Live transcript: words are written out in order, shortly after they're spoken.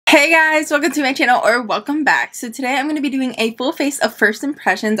Hey guys, welcome to my channel, or welcome back. So today I'm going to be doing a full face of first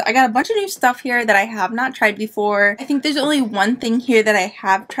impressions. I got a bunch of new stuff here that I have not tried before. I think there's only one thing here that I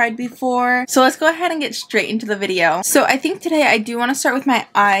have tried before. So let's go ahead and get straight into the video. So I think today I do want to start with my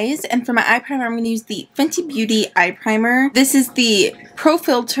eyes, and for my eye primer I'm going to use the Fenty Beauty eye primer. This is the Pro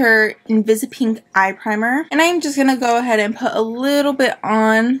Filter Invisipink eye primer, and I'm just going to go ahead and put a little bit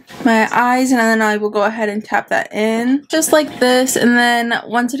on my eyes, and then I will go ahead and tap that in just like this. And then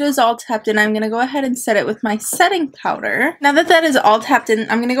once it is all tapped in, I'm going to go ahead and set it with my setting powder. Now that that is all tapped in,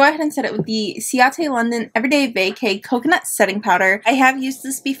 I'm going to go ahead and set it with the Ciate London Everyday Vacay Coconut Setting Powder. I have used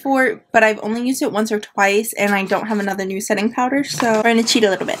this before, but I've only used it once or twice, and I don't have another new setting powder, so we're going to cheat a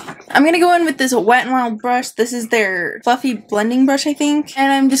little bit. I'm going to go in with this Wet n Wild brush. This is their fluffy blending brush, I think,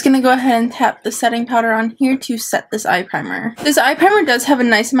 and I'm just going to go ahead and tap the setting powder on here to set this eye primer. This eye primer does have a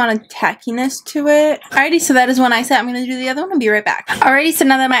nice amount of tackiness to it. Alrighty, so that is one eye set. I'm going to do the other one and be right back. Alrighty, so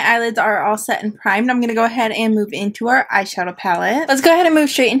now that my eyelids are all set and primed, I'm going to go ahead and move into our eyeshadow palette. Let's go ahead and move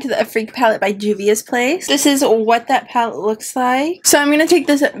straight into the Afrique palette by Juvia's Place. This is what that palette looks like. So I'm going to take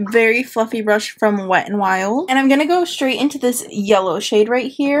this very fluffy brush from Wet n Wild, and I'm going to go straight into this yellow shade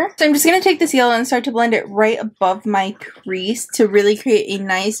right here. So I'm just going to take this yellow and start to blend it right above my crease to really create a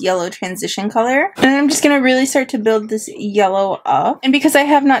nice yellow transition color. And I'm just going to really start to build this yellow up. And because I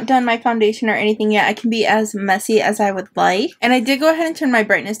have not done my foundation or anything yet, I can be as messy as I would like. And I did go ahead and turn my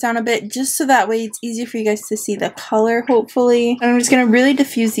brightness down a bit just so that way it's easier for you guys to see the color, hopefully. And I'm just going to really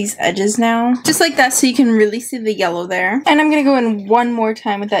diffuse these edges now, just like that, so you can really see the yellow there. And I'm going to go in one more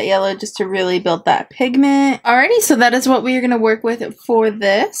time with that yellow just to really build that pigment. Alrighty, so that is what we are going to work with for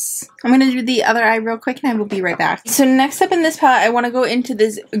this. I'm going to do the other eye real quick and I will be right back. So next up in this palette, I want to go into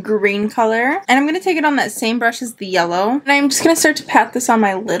this green color, and I'm going to take it on that same brush as the yellow, and I'm just going to start to pat this on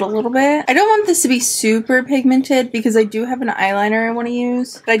my lid a little bit. I don't want this to be super pigmented because I do have an eyeliner I want to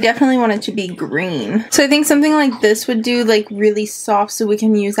use, but I definitely want it to be green. So I think something like this would do, like really soft, so we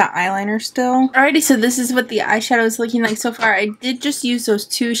can use that eyeliner still. Alrighty, so this is what the eyeshadow is looking like so far. I did just use those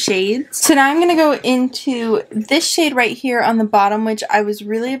two shades. So now I'm going to go into this shade right here on the bottom, which I was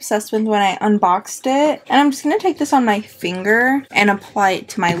really obsessed with when I unboxed it. And I'm just going to take this on my finger and apply it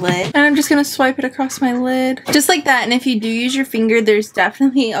to my lid. And I'm just going to swipe it across my lid. Just like that. And if you do use your finger, there's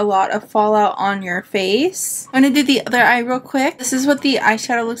definitely a lot of fallout on your face. I'm going to do the other eye real quick. This is what the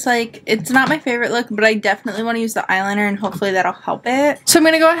eyeshadow looks like. It's not my favorite look, but I definitely want to use the eyeliner, and hopefully that'll help it. So I'm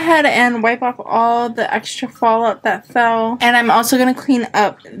going to go ahead and wipe off all the extra fallout that fell. And I'm also going to clean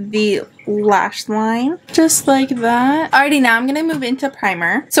up the lash line just like that. Alrighty, now I'm gonna move into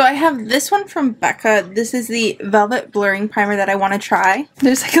primer. So I have this one from Becca. This is the Velvet Blurring Primer that I want to try.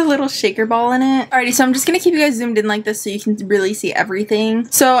 There's like a little shaker ball in it. Alrighty, so I'm just gonna keep you guys zoomed in like this so you can really see everything.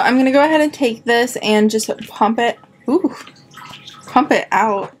 So I'm gonna go ahead and take this and just pump it. Ooh. Pump it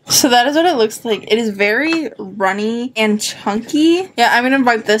out. So that is what it looks like. It is very runny and chunky. Yeah, I'm gonna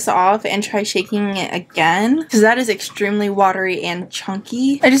wipe this off and try shaking it again because that is extremely watery and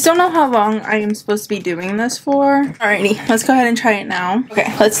chunky. I just don't know how long I am supposed to be doing this for. Alrighty, let's go ahead and try it now.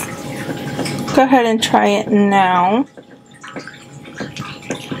 Okay, let's go ahead and try it now.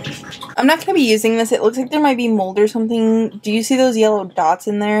 I'm not going to be using this. It looks like there might be mold or something. Do you see those yellow dots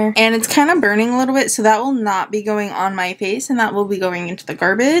in there? And it's kind of burning a little bit, so that will not be going on my face, and that will be going into the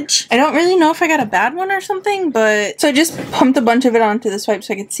garbage. I don't really know if I got a bad one or something, but so I just pumped a bunch of it onto this wipe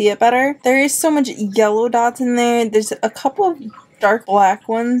so I could see it better. There is so much yellow dots in there. There's a couple of dark black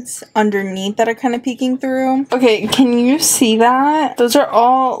ones underneath that are kind of peeking through. Okay, can you see that? Those are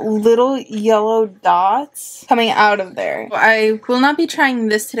all little yellow dots coming out of there. I will not be trying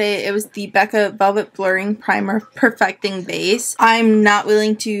this today. It was the Becca Velvet Blurring Primer Perfecting Base. I'm not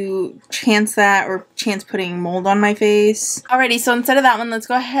willing to chance that or chance putting mold on my face. Alrighty, so instead of that one, let's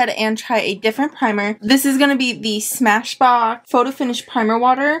go ahead and try a different primer. This is going to be the Smashbox Photo Finish Primer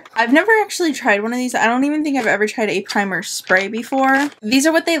Water. I've never actually tried one of these. I don't even think I've ever tried a primer spray before. These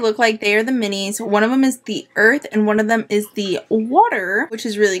are what they look like. They are the minis. One of them is the earth and one of them is the water, which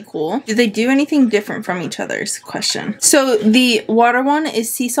is really cool. Do they do anything different from each other is the question. So the water one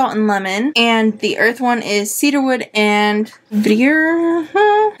is sea salt and lemon, and the earth one is cedarwood and veer.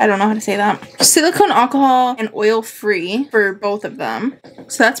 I don't know how to say that. Silicone alcohol and oil free for both of them.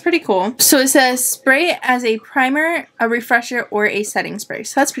 So that's pretty cool. So it says spray as a primer, a refresher, or a setting spray.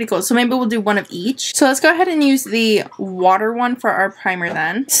 So that's pretty cool. So maybe we'll do one of each. So let's go ahead and use the water one for our primer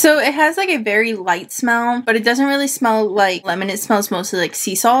then. So it has like a very light smell, but it doesn't really smell like lemon. It smells mostly like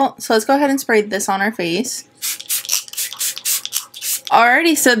sea salt. So let's go ahead and spray this on our face.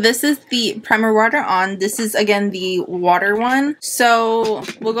 Alrighty, so this is the primer water on. This is again the water one. So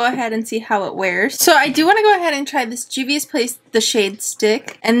we'll go ahead and see how it wears. So I do want to go ahead and try this Juvia's Place, the shade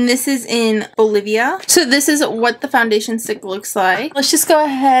Stick. And this is in Bolivia. So this is what the foundation stick looks like. Let's just go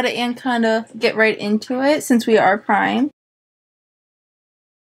ahead and kind of get right into it since we are primed.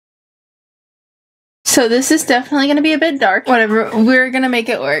 So this is definitely going to be a bit dark. Whatever, we're going to make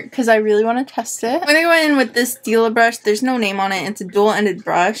it work because I really want to test it. I'm going to go in with this Stila brush. There's no name on it. It's a dual-ended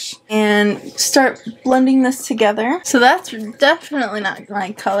brush. And start blending this together. So that's definitely not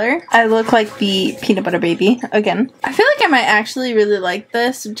my color. I look like the peanut butter baby again. I feel like I might actually really like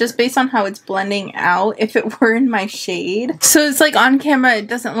this just based on how it's blending out if it were in my shade. So it's like on camera it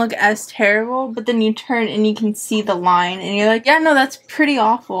doesn't look as terrible, but then you turn and you can see the line and you're like, yeah, no, that's pretty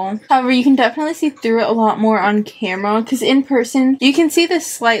awful. However, you can definitely see through it a lot more on camera because in person you can see this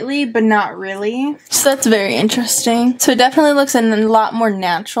slightly but not really, so that's very interesting. So it definitely looks a lot more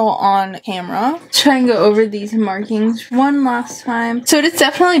natural on camera. Try and go over these markings one last time. So it is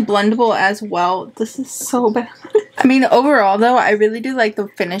definitely blendable as well. This is so bad. I mean, overall though, I really do like the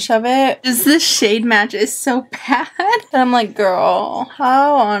finish of it. Just this shade match is so bad. And I'm like, girl,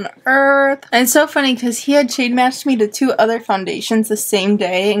 how on earth? And it's so funny because he had shade matched me to 2 other foundations the same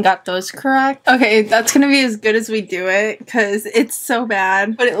day and got those correct. Okay, that's gonna be as good as we do it because it's so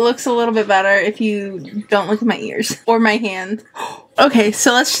bad. But it looks a little bit better if you don't look at my ears or my hand. Okay,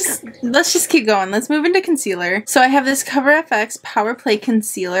 so let's just keep going. Let's move into concealer. So I have this Cover FX Power Play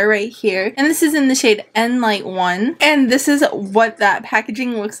Concealer right here. And this is in the shade N Light 1. And this is what that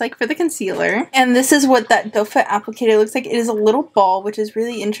packaging looks like for the concealer. And this is what that doe foot applicator looks like. It is a little ball, which is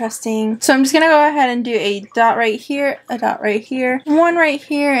really interesting. So I'm just going to go ahead and do a dot right here, a dot right here, one right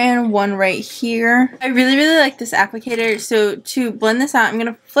here, and one right here. I really, really like this applicator. So to blend this out, I'm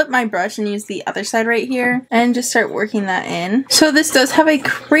going to flip my brush and use the other side right here and just start working that in. So this does have a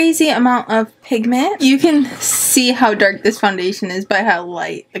crazy amount of pigment. You can see how dark this foundation is by how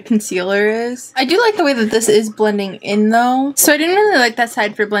light the concealer is. I do like the way that this is blending in though. So I didn't really like that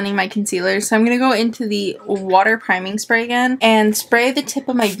side for blending my concealer. So I'm going to go into the water priming spray again and spray the tip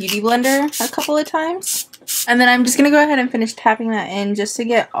of my beauty blender a couple of times. And then I'm just going to go ahead and finish tapping that in just to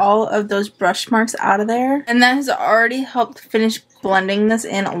get all of those brush marks out of there. And that has already helped finish blending this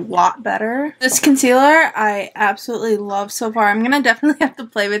in a lot better. This concealer I absolutely love so far. I'm going to definitely have to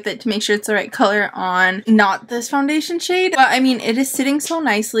play with it to make sure it's the right color on not this foundation shade. But I mean, it is sitting so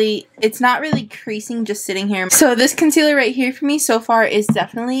nicely. It's not really creasing just sitting here. So this concealer right here for me so far is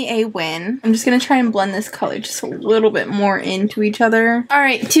definitely a win. I'm just going to try and blend this color just a little bit more into each other.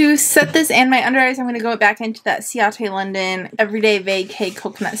 Alright, to set this and my under eyes, I'm going to go back into that Ciate London Everyday Vacay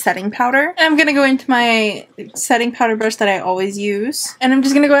Coconut Setting Powder. And I'm going to go into my setting powder brush that I always use. And I'm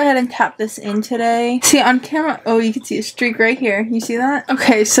just going to go ahead and tap this in today. See on camera, oh, you can see a streak right here. You see that?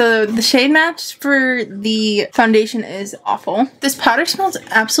 Okay, so the shade match for the foundation is awful. This powder smells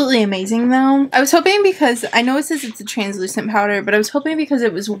absolutely amazing though. I was hoping because, I know it says it's a translucent powder, but I was hoping because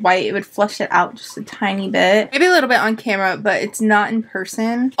it was white, it would flush it out just a tiny bit. Maybe a little bit on camera, but it's not in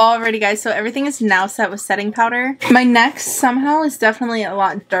person. Alrighty guys, so everything is now set with setting powder. My neck somehow is definitely a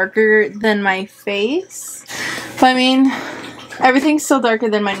lot darker than my face. But I mean, everything's still darker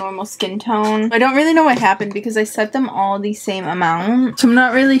than my normal skin tone. I don't really know what happened because I set them all the same amount. So I'm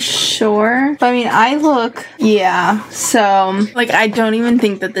not really sure. But I mean, I look, yeah. So, like, I don't even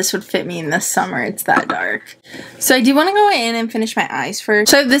think that this would fit me in the summer. It's that dark. So I do want to go in and finish my eyes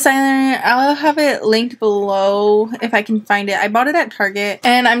first. So I have this eyeliner. I'll have it linked below if I can find it. I bought it at Target.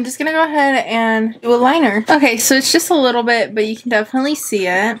 And I'm just going to go ahead and do a liner. Okay, so it's just a little bit, but you can definitely see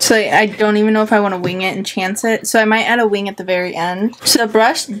it. So I don't even know if I want to wing it and chance it. So I might add a wing at the very end. So the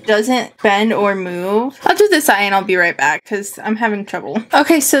brush doesn't bend or move. I'll do this eye and I'll be right back because I'm having trouble.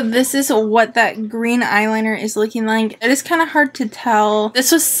 Okay, so this is what that green eyeliner is looking like. It is kind of hard to tell.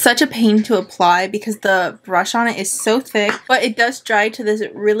 This was such a pain to apply because the brush on it is so thick, but it does dry to this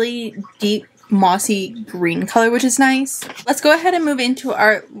really deep mossy green color, which is nice. Let's go ahead and move into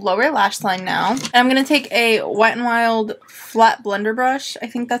our lower lash line now. And I'm going to take a Wet n Wild flat blender brush. I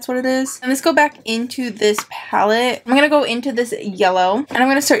think that's what it is. And let's go back into this palette. I'm going to go into this yellow and I'm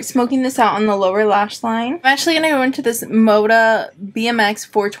going to start smoking this out on the lower lash line. I'm actually going to go into this Moda BMX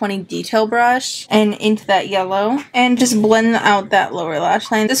 420 detail brush and into that yellow and just blend out that lower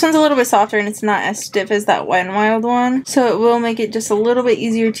lash line. This one's a little bit softer and it's not as stiff as that Wet n Wild one. So it will make it just a little bit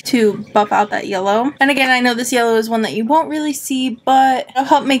easier to buff out that yellow. And again, I know this yellow is one that you won't really see, but it'll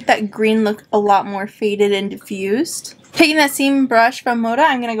help make that green look a lot more faded and diffused. Taking that same brush from Moda,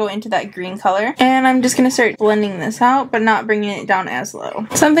 I'm going to go into that green color. And I'm just going to start blending this out, but not bringing it down as low.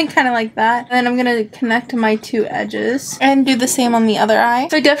 Something kind of like that. And then I'm going to connect my two edges and do the same on the other eye.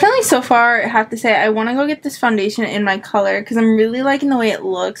 So definitely so far, I have to say, I want to go get this foundation in my color because I'm really liking the way it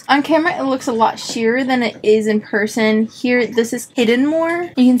looks. On camera, it looks a lot sheerer than it is in person. Here, this is hidden more.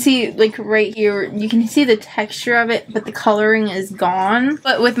 You can see, like, right here, you can see the texture of it, but the coloring is gone.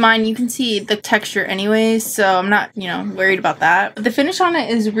 But with mine, you can see the texture anyways, so I'm not, you know, worried about that. But the finish on it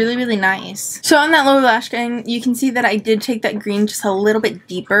is really, really nice. So on that lower lash line, you can see that I did take that green just a little bit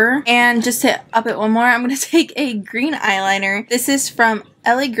deeper. And just to up it one more, I'm going to take a green eyeliner. This is from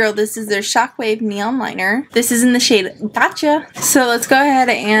LA Girl. This is their Shockwave Neon Liner. This is in the shade Gotcha. So let's go ahead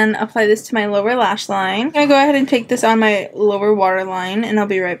and apply this to my lower lash line. I'm gonna go ahead and take this on my lower waterline and I'll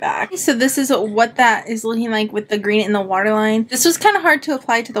be right back. So this is what that is looking like with the green in the waterline. This was kind of hard to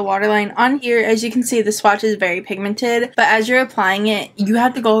apply to the waterline. On here, as you can see, the swatch is very pigmented, but as you're applying it, you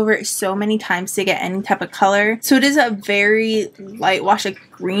have to go over it so many times to get any type of color. So it is a very light wash of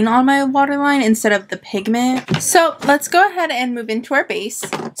green on my waterline instead of the pigment. So let's go ahead and move into our base.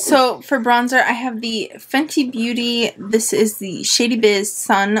 So for bronzer, I have the Fenty Beauty. This is the Shady Biz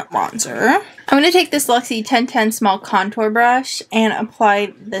Sun Bronzer. I'm going to take this Luxie 1010 small contour brush and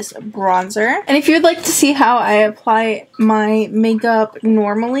apply this bronzer. And if you would like to see how I apply my makeup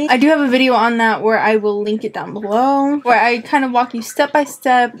normally, I do have a video on that where I will link it down below, where I kind of walk you step by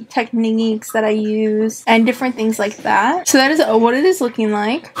step techniques that I use and different things like that. So that is what it is looking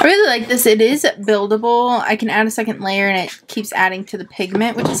like. I really like this. It is buildable. I can add a second layer and it keeps adding to the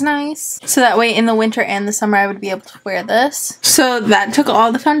pigment, which is nice. So that way in the winter and the summer I would be able to wear this. So that took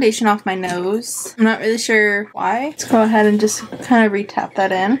all the foundation off my nose. I'm not really sure why. Let's go ahead and just kind of re-tap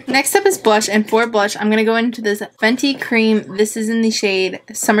that in. Next up is blush, and for blush, I'm going to go into this Fenty Cream. This is in the shade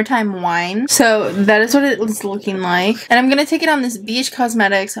Summertime Wine. So that is what it is looking like. And I'm going to take it on this BH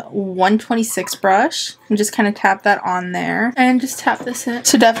Cosmetics 126 brush and just kind of tap that on there and just tap this in.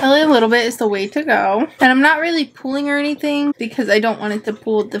 So definitely a little bit is the way to go. And I'm not really pooling or anything because I don't want it to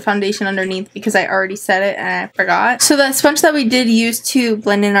pool the foundation underneath because I already set it and I forgot. So that sponge that we did use to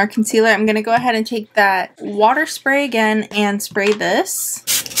blend in our concealer, I'm going to go ahead and take that water spray again and spray this.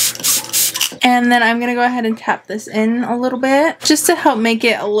 And then I'm going to go ahead and tap this in a little bit just to help make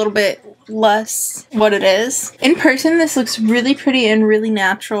it a little bit less what it is. In person, this looks really pretty and really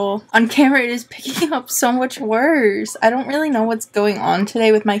natural. On camera, it is picking up so much worse. I don't really know what's going on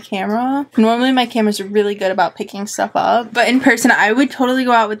today with my camera. Normally, my cameras are really good about picking stuff up, but in person, I would totally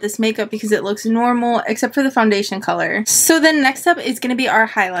go out with this makeup because it looks normal except for the foundation color. So then next up is going to be our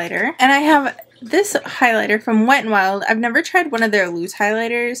highlighter, and I have this highlighter from Wet n Wild. I've never tried one of their loose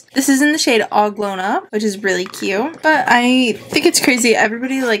highlighters. This is in the shade All Glown Up, which is really cute. But I think it's crazy.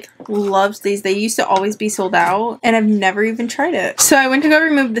 Everybody like loves these. They used to always be sold out and I've never even tried it. So I went to go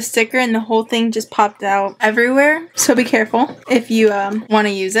remove the sticker and the whole thing just popped out everywhere. So be careful if you want to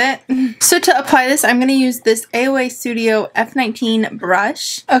use it. So to apply this, I'm going to use this AOA Studio F19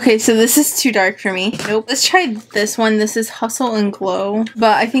 brush. Okay, so this is too dark for me. Nope. Let's try this one. This is Hustle and Glow.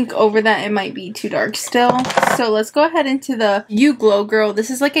 But I think over that it might be too dark still. So let's go ahead into the You Glow Girl. This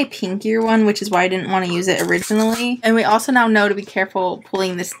is like a pinkier one, which is why I didn't want to use it originally. And we also now know to be careful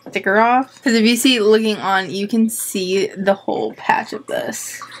pulling this sticker off, because if you see looking on, you can see the whole patch of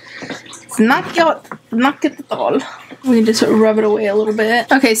this. It's not good at all. We can just rub it away a little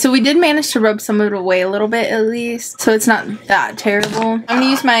bit. Okay, so we did manage to rub some of it away a little bit at least, so it's not that terrible. I'm gonna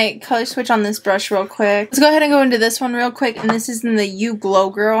use my color switch on this brush real quick. Let's go ahead and go into this one real quick, and this is in the You Glow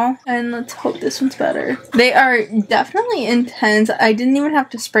Girl, and let's hope this one's better. They are definitely intense. I didn't even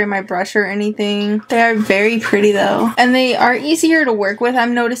have to spray my brush or anything. They are very pretty though, and they are easier to work with.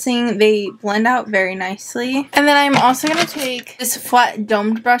 I'm noticing they blend out very nicely. And then I'm also gonna take this flat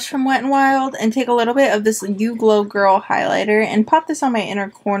domed brush from Wet n Wild and take a little bit of this You Glow Girl highlighter and pop this on my inner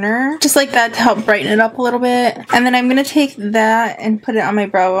corner just like that to help brighten it up a little bit. And then I'm gonna take that and put it on my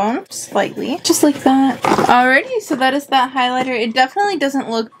brow bone slightly, just like that. Alrighty, so that is that highlighter. It definitely doesn't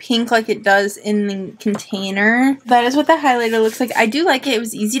look pink like it does in the container. That is what the highlighter looks like. I do like it. It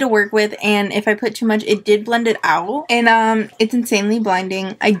was easy to work with, and if I put too much, it did blend it out. And it's insanely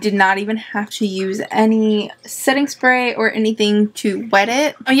blinding. I did not even have to use any setting spray or anything to wet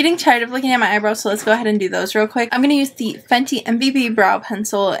it. I'm getting tired of looking at my eyebrows, so let's go go ahead and do those real quick. I'm going to use the Fenty MVP Brow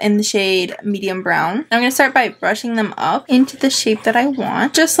Pencil in the shade Medium Brown. I'm going to start by brushing them up into the shape that I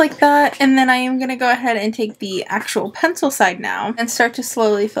want, just like that. And then I am going to go ahead and take the actual pencil side now and start to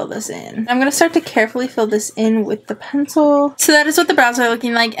slowly fill this in. I'm going to start to carefully fill this in with the pencil. So that is what the brows are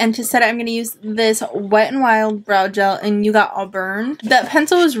looking like. And to set it, I'm going to use this Wet n Wild Brow Gel in You Got All Burned. That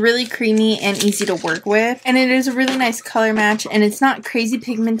pencil is really creamy and easy to work with. And it is a really nice color match. And it's not crazy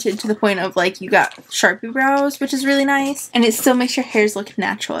pigmented to the point of like you got Sharpie brows, which is really nice. And it still makes your hairs look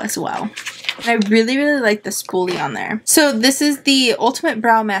natural as well. And I really like the spoolie on there. So this is the Ultimate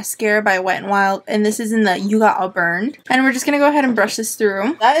Brow Mascara by Wet n Wild, and this is in the You Got All Burned. And we're just going to go ahead and brush this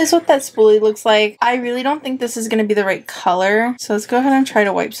through. That is what that spoolie looks like. I really don't think this is going to be the right color. So let's go ahead and try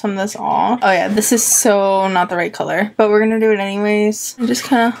to wipe some of this off. Oh yeah, this is so not the right color, but we're going to do it anyways. And just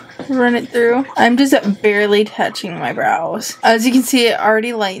kind of run it through. I'm just barely touching my brows. As you can see, it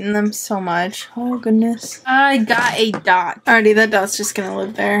already lightened them so much. Oh goodness. I got a dot. Already that dot's just going to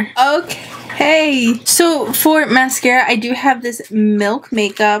live there. Okay. So for mascara, I do have this Milk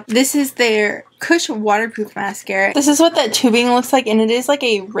Makeup. This is their Kush waterproof mascara. This is what that tubing looks like, and it is like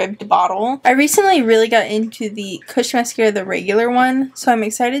a ribbed bottle. I recently really got into the Kush mascara, the regular one, so I'm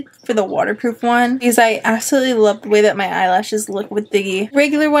excited for the waterproof one because I absolutely love the way that my eyelashes look with the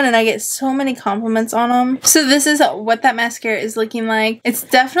regular one, and I get so many compliments on them. So this is what that mascara is looking like. It's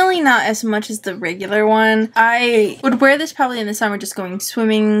definitely not as much as the regular one. I would wear this probably in the summer just going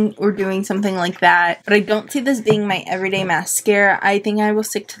swimming or doing something like that, but I don't see this being my everyday mascara. I think I will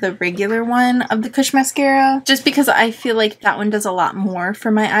stick to the regular one of the Kush mascara just because I feel like that one does a lot more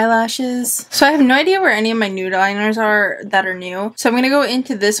for my eyelashes. So I have no idea where any of my nude liners are that are new. So I'm going to go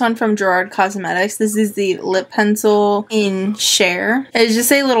into this one from Gerard Cosmetics. This is the lip pencil in Share. It's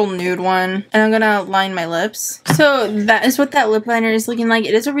just a little nude one, and I'm going to line my lips. So that is what that lip liner is looking like.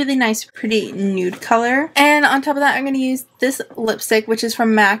 It is a really nice, pretty nude color. And on top of that, I'm going to use this lipstick, which is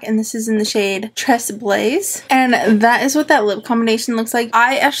from MAC, and this is in the shade Tress Blaze. And that is what that lip combination looks like.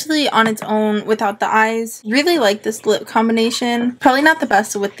 I actually, on its own, without the eyes, really like this lip combination. Probably not the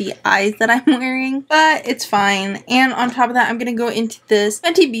best with the eyes that I'm wearing, but it's fine. And on top of that, I'm going to go into this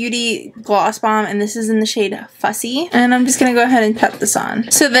Fenty Beauty Gloss Bomb, and this is in the shade Fussy. And I'm just going to go ahead and tap this on.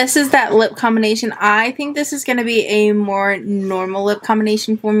 So this is that lip combination. I think this is going to be a more normal lip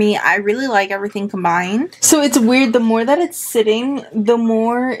combination for me. I really like everything combined. So it's weird, the more that it's sitting, the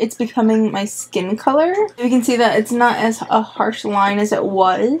more it's becoming my skin color. You can see that it's not as a harsh line as it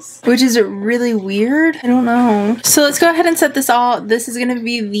was, which is really weird. I don't know. So let's go ahead and set this all. This is going to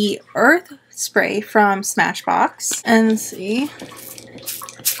be the Earth Spray from Smashbox. And let's see.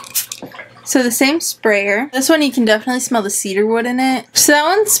 So the same sprayer. This one you can definitely smell the cedar wood in it. So that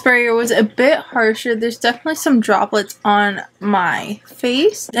one sprayer was a bit harsher. There's definitely some droplets on my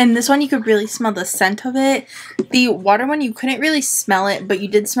face. And this one you could really smell the scent of it. The water one you couldn't really smell it, but you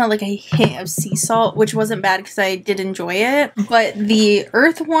did smell like a hint of sea salt, which wasn't bad because I did enjoy it. But the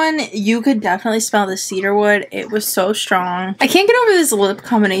earth one, you could definitely smell the cedar wood. It was so strong. I can't get over this lip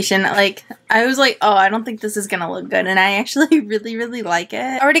combination. Like, I was like, oh, I don't think this is gonna look good, and I actually really like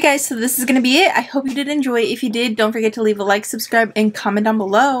it. Alrighty guys, so this is gonna be it. I hope you did enjoy. If you did, don't forget to leave a like, subscribe, and comment down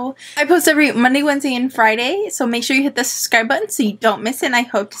below. I post every Monday, Wednesday, and Friday, so make sure you hit the subscribe button so you don't miss it, and I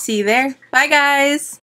hope to see you there. Bye guys!